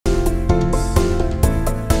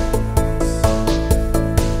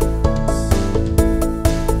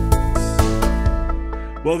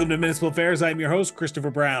Welcome to Municipal Affairs. I'm your host,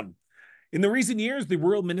 Christopher Brown. In the recent years, the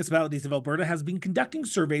Rural Municipalities of Alberta has been conducting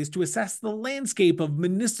surveys to assess the landscape of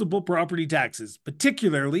municipal property taxes,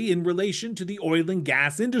 particularly in relation to the oil and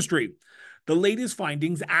gas industry. The latest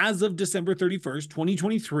findings as of December 31st,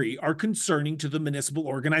 2023, are concerning to the municipal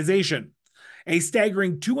organization. A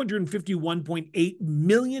staggering $251.8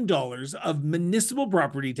 million of municipal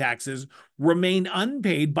property taxes remain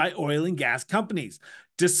unpaid by oil and gas companies,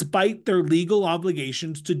 despite their legal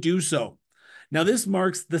obligations to do so. Now, this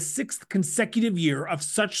marks the sixth consecutive year of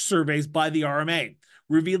such surveys by the RMA,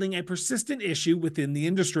 revealing a persistent issue within the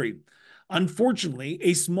industry. Unfortunately,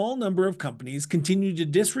 a small number of companies continue to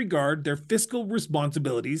disregard their fiscal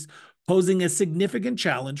responsibilities, posing a significant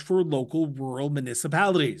challenge for local rural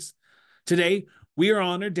municipalities. Today, we are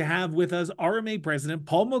honored to have with us RMA President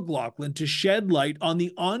Paul McLauchlin to shed light on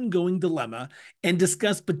the ongoing dilemma and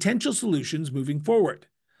discuss potential solutions moving forward.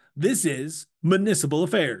 This is Municipal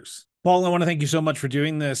Affairs. Paul, I want to thank you so much for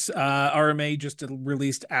doing this. RMA just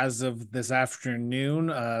released as of this afternoon,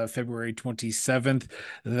 February 27th,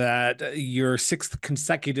 that your sixth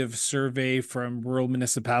consecutive survey from rural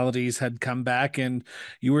municipalities had come back and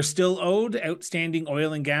you were still owed outstanding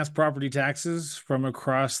oil and gas property taxes from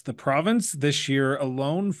across the province. This year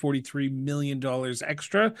alone, $43 million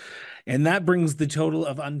extra. And that brings the total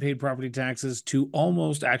of unpaid property taxes to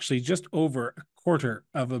almost actually just over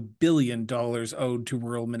 $250 million owed to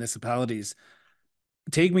rural municipalities.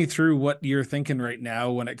 Take me through what you're thinking right now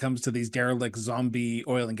when it comes to these derelict zombie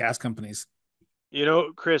oil and gas companies. You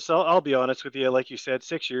know, Chris, I'll be honest with you. Like you said,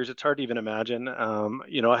 6 years, it's hard to even imagine.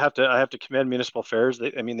 I have to commend Municipal Affairs.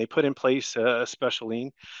 They put in place a special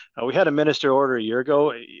lien. We had a minister order a year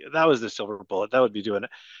ago. That was the silver bullet. That would be doing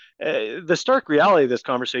it. The stark reality of this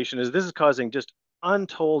conversation is this is causing just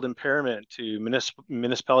untold impairment to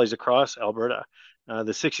municipalities across Alberta.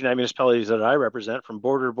 The 69 municipalities that I represent from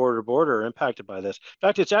border to border to border are impacted by this. In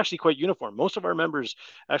fact, it's actually quite uniform. Most of our members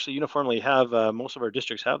actually uniformly have, most of our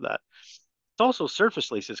districts have that. It's also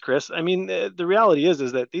surface leases, Chris. The reality is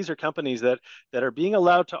that these are companies that are being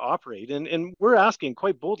allowed to operate, and we're asking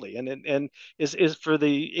quite boldly, and is for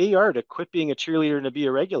the AER to quit being a cheerleader and to be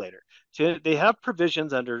a regulator. They have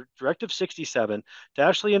provisions under Directive 67 to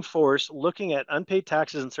actually enforce looking at unpaid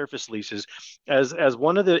taxes and surface leases as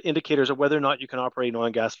one of the indicators of whether or not you can operate an oil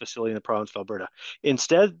and gas facility in the province of Alberta.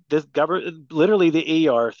 Instead, this government, literally the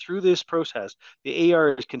AER, through this process, the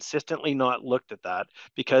AER has consistently not looked at that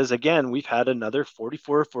because, again, we've had another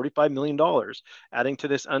 $44-45 million adding to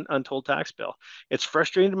this untold tax bill. It's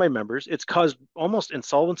frustrating to my members. It's caused almost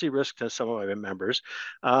insolvency risk to some of my members.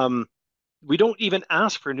 We don't even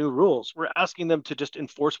ask for new rules. We're asking them to just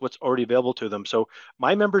enforce what's already available to them. So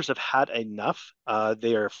my members have had enough.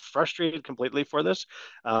 They are frustrated completely for this.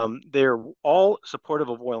 They're all supportive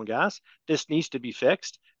of oil and gas. This needs to be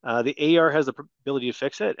fixed. The AER has the ability to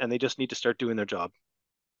fix it, and they just need to start doing their job.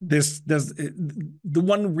 This does the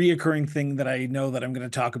one reoccurring thing that I know that I'm going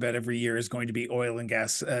to talk about every year is going to be oil and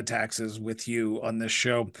gas taxes with you on this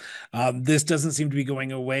show. This doesn't seem to be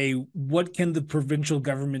going away. What can the provincial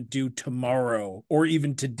government do tomorrow or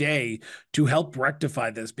even today to help rectify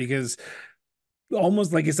this? Because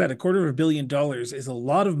almost like I said, $250 million is a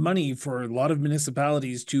lot of money for a lot of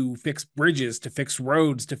municipalities to fix bridges, to fix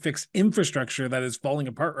roads, to fix infrastructure that is falling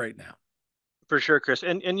apart right now. For sure, Chris.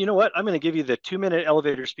 And you know what? I'm going to give you the 2-minute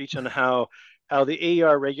elevator speech on how the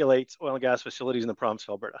AER regulates oil and gas facilities in the province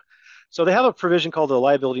of Alberta. So they have a provision called the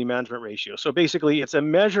liability management ratio. So basically, it's a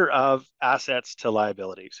measure of assets to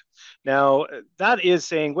liabilities. Now, that is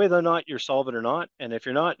saying whether or not you're solvent or not. And if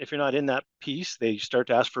you're not in that piece, they start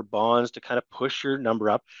to ask for bonds to kind of push your number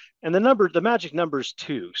up. And the magic number is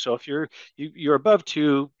 2. So if you're above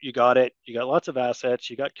 2, you got it. You got lots of assets.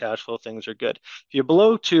 You got cash flow. Things are good. If you're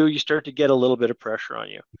below 2, you start to get a little bit of pressure on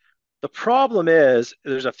you. The problem is,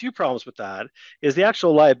 there's a few problems with that, is the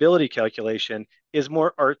actual liability calculation is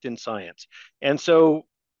more art than science. And so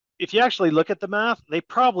if you actually look at the math, the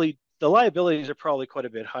liabilities are probably quite a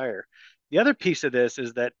bit higher. The other piece of this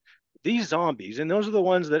is that these zombies, and those are the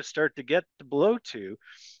ones that start to get below 2,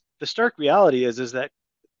 the stark reality is that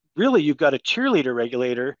really you've got a cheerleader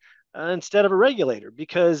regulator instead of a regulator,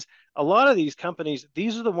 because a lot of these companies,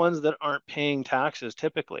 these are the ones that aren't paying taxes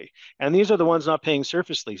typically. And these are the ones not paying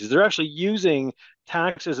surface leases. They're actually using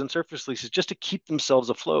taxes and surface leases just to keep themselves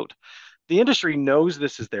afloat. The industry knows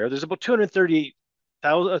this is there. There's about 230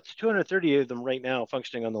 of them right now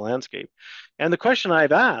functioning on the landscape. And the question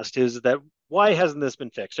I've asked is that why hasn't this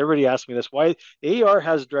been fixed? Everybody asks me this. Why AER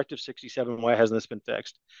has Directive 67? Why hasn't this been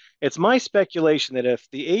fixed? It's my speculation that if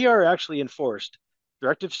the AER actually enforced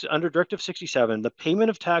under Directive 67, the payment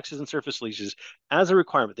of taxes and surface leases as a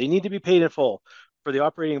requirement, they need to be paid in full. for the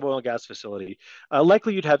operating of oil and gas facility,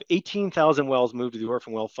 likely you'd have 18,000 wells moved to the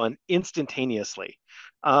Orphan Well Fund instantaneously.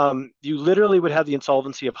 You literally would have the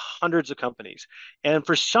insolvency of hundreds of companies. And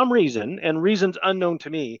for some reason, and reasons unknown to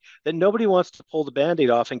me, that nobody wants to pull the Band-Aid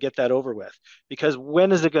off and get that over with, because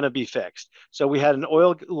when is it going to be fixed? So we had an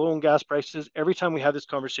oil low and gas prices. Every time we have this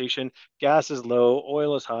conversation, gas is low,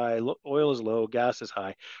 oil is high, oil is low, gas is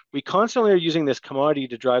high. We constantly are using this commodity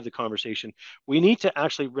to drive the conversation. We need to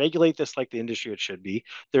actually regulate this like the industry it should be.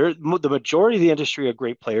 The majority of the industry are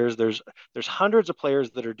great players. There's hundreds of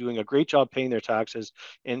players that are doing a great job paying their taxes,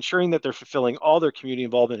 ensuring that they're fulfilling all their community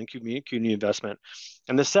involvement and community investment.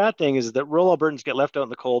 And the sad thing is that rural Albertans get left out in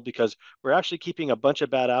the cold because we're actually keeping a bunch of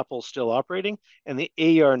bad apples still operating, and the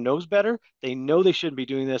AER knows better. They know they shouldn't be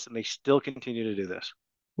doing this, and they still continue to do this.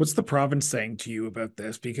 What's the province saying to you about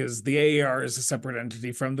this? Because the AER is a separate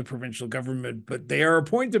entity from the provincial government, but they are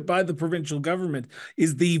appointed by the provincial government.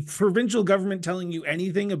 Is the provincial government telling you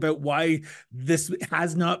anything about why this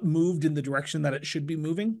has not moved in the direction that it should be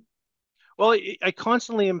moving? Well, I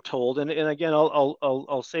constantly am told, and again,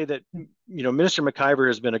 I'll say that Minister McIver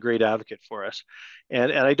has been a great advocate for us,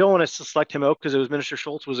 and I don't want to select him out because it was Minister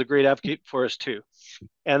Schultz was a great advocate for us too,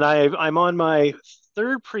 and I'm on my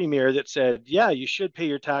third premier that said, yeah, you should pay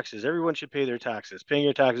your taxes. Everyone should pay their taxes. Paying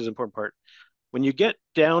your taxes is an important part. When you get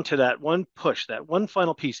down to that one push, that one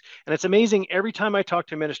final piece, and it's amazing every time I talk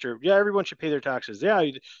to a minister, yeah, everyone should pay their taxes. Yeah,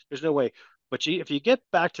 there's no way. But if you get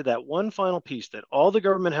back to that one final piece that all the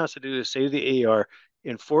government has to do is say to the AER,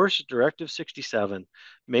 enforce Directive 67,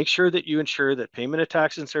 make sure that you ensure that payment of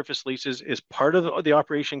taxes and surface leases is part of the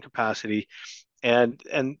operation capacity, and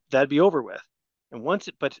that'd be over with. And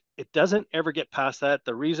but it doesn't ever get past that.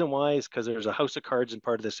 The reason why is because there's a house of cards in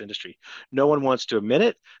part of this industry. No one wants to admit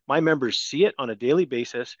it. My members see it on a daily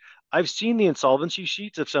basis. I've seen the insolvency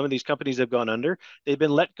sheets of some of these companies that have gone under. They've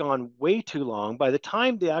been let gone way too long. By the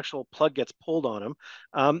time the actual plug gets pulled on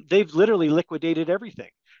them, they've literally liquidated everything.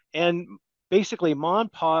 And basically, mom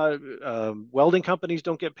and pa welding companies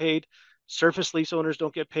don't get paid. Surface lease owners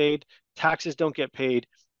don't get paid. Taxes don't get paid.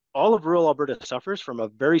 All of rural Alberta suffers from a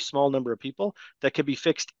very small number of people that can be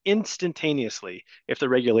fixed instantaneously if the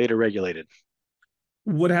regulator regulated.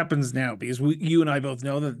 What happens now? Because you and I both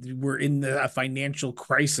know that we're in a financial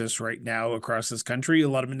crisis right now across this country. A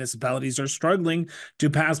lot of municipalities are struggling to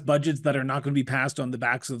pass budgets that are not going to be passed on the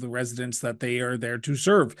backs of the residents that they are there to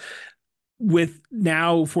serve. With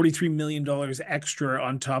now $43 million extra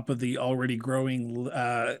on top of the already growing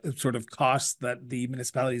sort of costs that the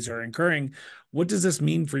municipalities are incurring, what does this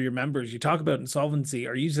mean for your members? You talk about insolvency.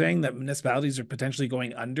 Are you saying that municipalities are potentially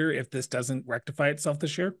going under if this doesn't rectify itself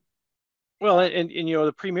this year? Well, and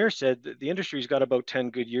the premier said that the industry's got about 10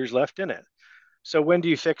 good years left in it. So when do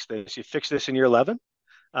you fix this? You fix this in year 11?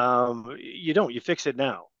 You don't. You fix it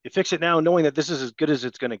now. You fix it now knowing that this is as good as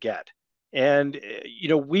it's going to get. And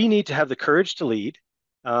we need to have the courage to lead.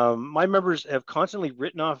 My members have constantly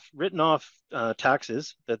written off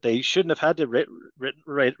taxes that they shouldn't have had to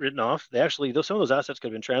written off. They actually, some of those assets could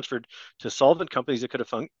have been transferred to solvent companies that could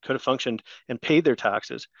have functioned and paid their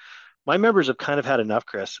taxes. My members have kind of had enough,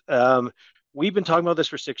 Chris. We've been talking about this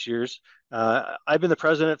for 6 years. I've been the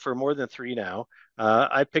president for more than 3 now.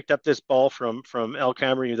 I picked up this ball from El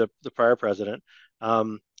Camry, the prior president.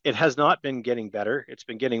 It has not been getting better. It's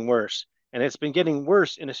been getting worse. And it's been getting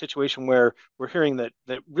worse in a situation where we're hearing that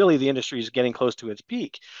really the industry is getting close to its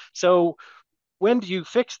peak. So when do you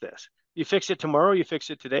fix this? You fix it tomorrow, you fix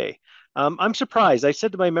it today. I'm surprised. I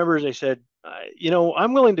said to my members, I said,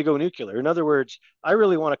 I'm willing to go nuclear. In other words, I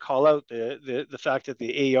really want to call out the fact that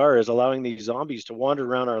the AER is allowing these zombies to wander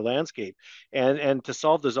around our landscape, and to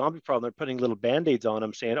solve the zombie problem, they're putting little band-aids on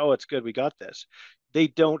them saying, oh, it's good, we got this. They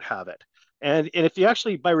don't have it. And if you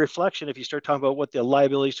actually, by reflection, if you start talking about what the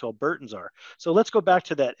liabilities to Albertans are. So let's go back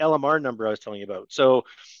to that LMR number I was telling you about. So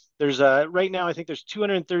there's right now, I think there's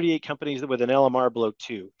 238 companies with an LMR below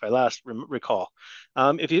 2, if I last recall.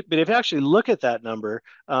 But if you actually look at that number,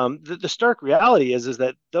 the stark reality is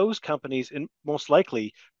that those companies, and most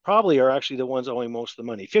likely, probably are actually the ones owing most of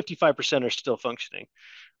the money. 55% are still functioning.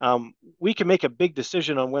 We can make a big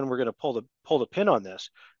decision on when we're going to pull the pin on this,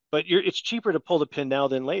 but it's cheaper to pull the pin now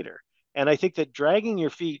than later. And I think that dragging your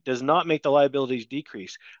feet does not make the liabilities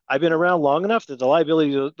decrease. I've been around long enough that the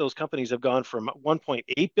liability of those companies have gone from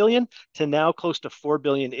 1.8 billion to now close to 4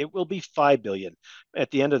 billion. It will be 5 billion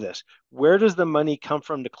at the end of this. Where does the money come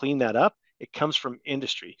from to clean that up? It comes from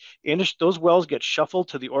industry. Those wells get shuffled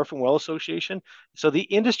to the Orphan Well Association. So the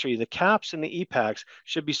industry, the CAPs and the EPACs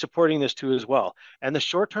should be supporting this too as well. And the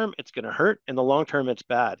short term, it's going to hurt. And the long term, it's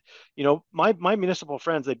bad. My municipal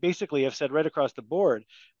friends, they basically have said right across the board,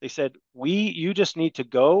 they said, you just need to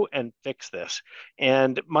go and fix this.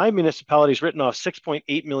 And my municipality's written off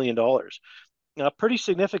 $6.8 million. A pretty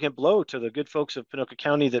significant blow to the good folks of Pinoca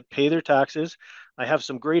County that pay their taxes. I have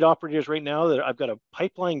some great operators right now that I've got a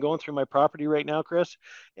pipeline going through my property right now, Chris,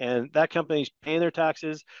 and that company's paying their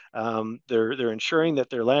taxes. They're ensuring that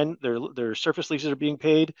their surface leases are being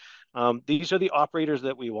paid. These are the operators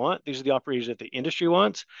that we want. These are the operators that the industry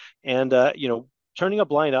wants, and turning a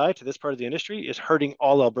blind eye to this part of the industry is hurting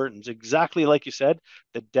all Albertans. Exactly like you said,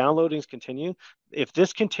 the downloadings continue. If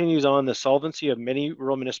this continues on, the solvency of many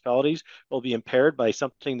rural municipalities will be impaired by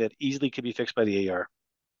something that easily could be fixed by the AER.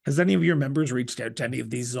 Has any of your members reached out to any of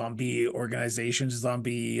these zombie organizations,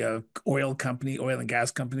 oil and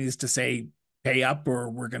gas companies to say, pay up, or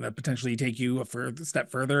we're going to potentially take you a further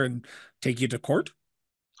step further and take you to court?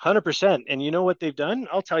 100%. And you know what they've done?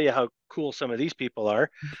 I'll tell you how cool some of these people are.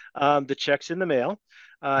 The check's in the mail.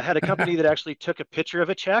 Had a company that actually took a picture of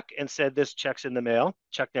a check and said, this check's in the mail.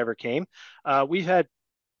 Check never came.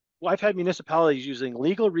 I've had municipalities using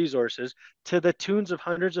legal resources to the tunes of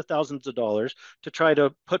hundreds of thousands of dollars to try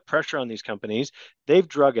to put pressure on these companies. They've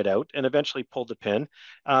drug it out and eventually pulled the pin.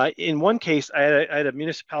 In one case, I had a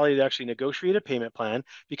municipality that actually negotiated a payment plan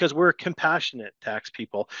because we're compassionate tax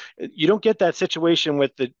people. You don't get that situation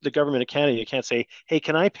with the government of Canada. You can't say, hey,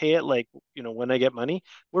 can I pay it when I get money?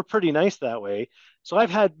 We're pretty nice that way. So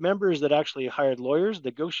I've had members that actually hired lawyers,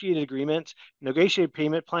 negotiated agreements, negotiated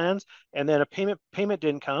payment plans, and then a payment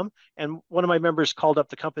didn't come. And one of my members called up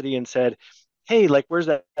the company and said, hey, where's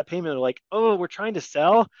that payment? They're like, oh, we're trying to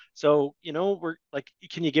sell. So, we're like,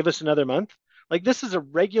 can you give us another month? This is a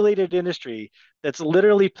regulated industry that's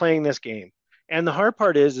literally playing this game. And the hard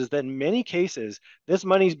part is that in many cases, this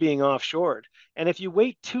money's being offshored. And if you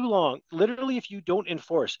wait too long, literally, if you don't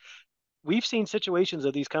enforce, we've seen situations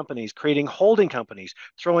of these companies creating holding companies,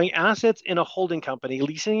 throwing assets in a holding company,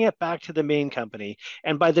 leasing it back to the main company.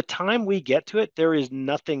 And by the time we get to it, there is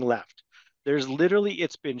nothing left.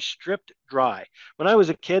 It's been stripped dry. When I was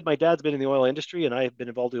a kid, my dad's been in the oil industry and I've been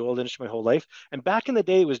involved in the oil industry my whole life. And back in the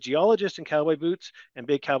day, it was geologists in cowboy boots and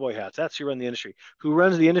big cowboy hats. That's who run the industry. Who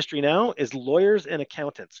runs the industry now is lawyers and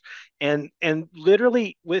accountants. And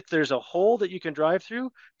literally, if there's a hole that you can drive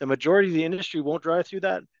through, the majority of the industry won't drive through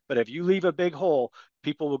that. But if you leave a big hole,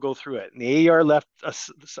 people will go through it. And the AER left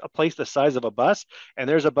a place the size of a bus, and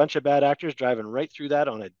there's a bunch of bad actors driving right through that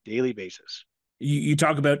on a daily basis. You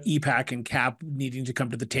talk about EPAC and CAP needing to come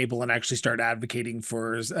to the table and actually start advocating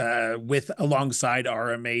for alongside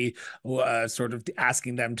RMA, sort of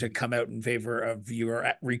asking them to come out in favor of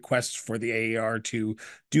your request for the AER to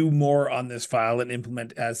do more on this file and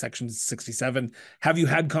implement Section 67. Have you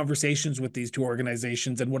had conversations with these two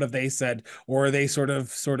organizations, and what have they said, or are they sort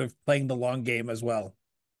of playing the long game as well?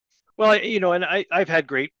 Well, and I have had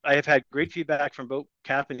great feedback from both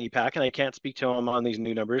CAP and EPAC, and I can't speak to them on these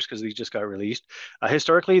new numbers because these just got released.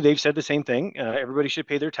 Historically, they've said the same thing. Everybody should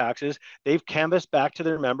pay their taxes. They've canvassed back to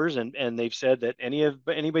their members, and they've said that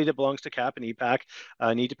anybody that belongs to CAP and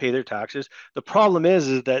EPAC need to pay their taxes. The problem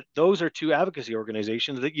is that those are two advocacy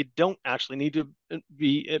organizations that you don't actually need to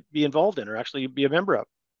be involved in or actually be a member of.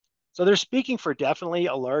 So they're speaking for definitely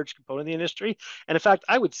a large component of the industry. And in fact,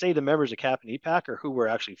 I would say the members of CAP and EPAC are who we're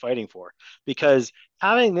actually fighting for, because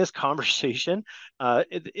having this conversation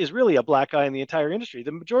is really a black eye in the entire industry.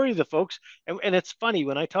 The majority of the folks, and it's funny,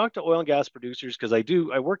 when I talk to oil and gas producers, because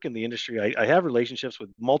I work in the industry, I have relationships with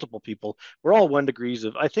multiple people. We're all 1 degrees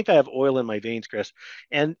of, I think I have oil in my veins, Chris.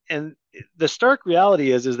 And the stark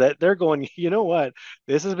reality is that they're going, you know what,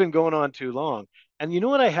 this has been going on too long. And you know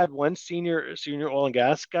what I had one senior oil and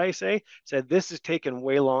gas guy said, this has taken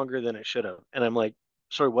way longer than it should have. And I'm like,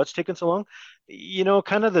 sorry, what's taking so long?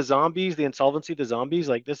 Kind of the insolvency of the zombies,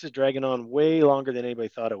 this is dragging on way longer than anybody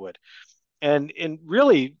thought it would. And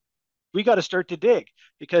really, we got to start to dig,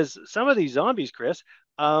 because some of these zombies, Chris,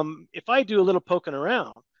 if I do a little poking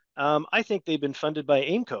around, I think they've been funded by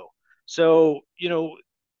AIMCO. So,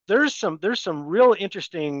 there's some real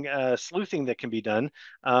interesting sleuthing that can be done,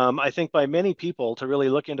 I think, by many people to really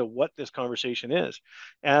look into what this conversation is.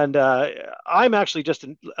 And I'm actually just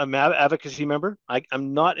an advocacy member.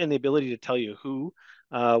 I'm not in the ability to tell you who,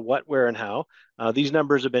 what, where, and how. These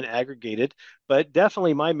numbers have been aggregated, but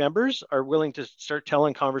definitely my members are willing to start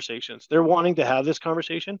telling conversations. They're wanting to have this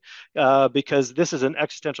conversation because this is an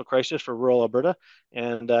existential crisis for rural Alberta,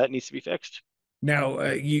 and it needs to be fixed. Now,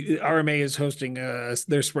 RMA is hosting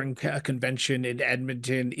their spring convention in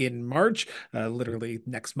Edmonton in March, literally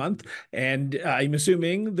next month. And I'm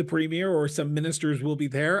assuming the premier or some ministers will be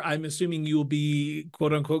there. I'm assuming you'll be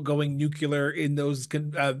quote unquote going nuclear in those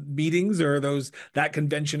meetings or that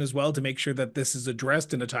convention as well to make sure that this is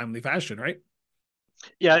addressed in a timely fashion, right?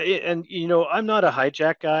 Yeah, and I'm not a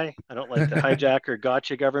hijack guy. I don't like the hijack or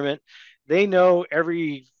gotcha government. They know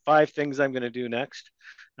every five things I'm going to do next.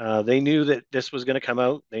 They knew that this was going to come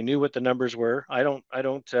out. They knew what the numbers were. I don't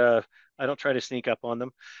try to sneak up on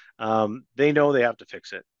them. They know they have to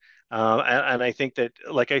fix it. And I think that,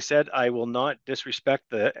 like I said, I will not disrespect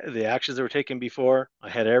the actions that were taken before. I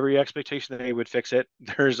had every expectation that they would fix it.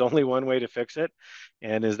 There's only one way to fix it,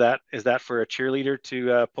 and is that for a cheerleader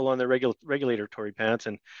to pull on their regulatory pants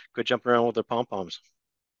and quit jumping around with their pom poms.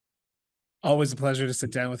 Always a pleasure to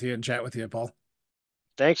sit down with you and chat with you, Paul.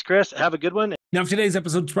 Thanks, Chris. Have a good one. Now, if today's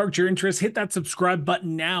episode sparked your interest, hit that subscribe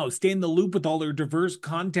button now. Stay in the loop with all our diverse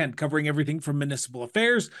content covering everything from municipal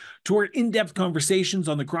affairs to our in-depth conversations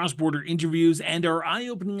on the cross-border interviews and our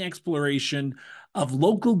eye-opening exploration of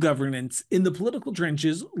local governance in the political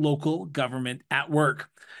trenches, local government at work.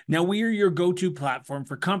 Now, we are your go-to platform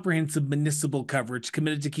for comprehensive municipal coverage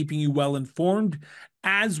committed to keeping you well informed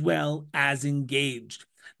as well as engaged.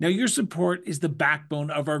 Now, your support is the backbone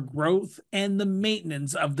of our growth and the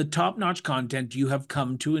maintenance of the top-notch content you have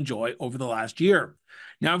come to enjoy over the last year.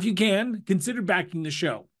 Now, if you can, consider backing the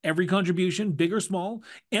show. Every contribution, big or small,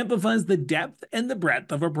 amplifies the depth and the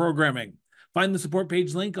breadth of our programming. Find the support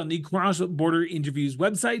page link on the Cross Border Interviews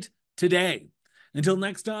website today. Until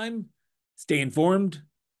next time, stay informed,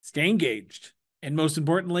 stay engaged, and most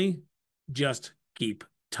importantly, just keep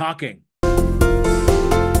talking.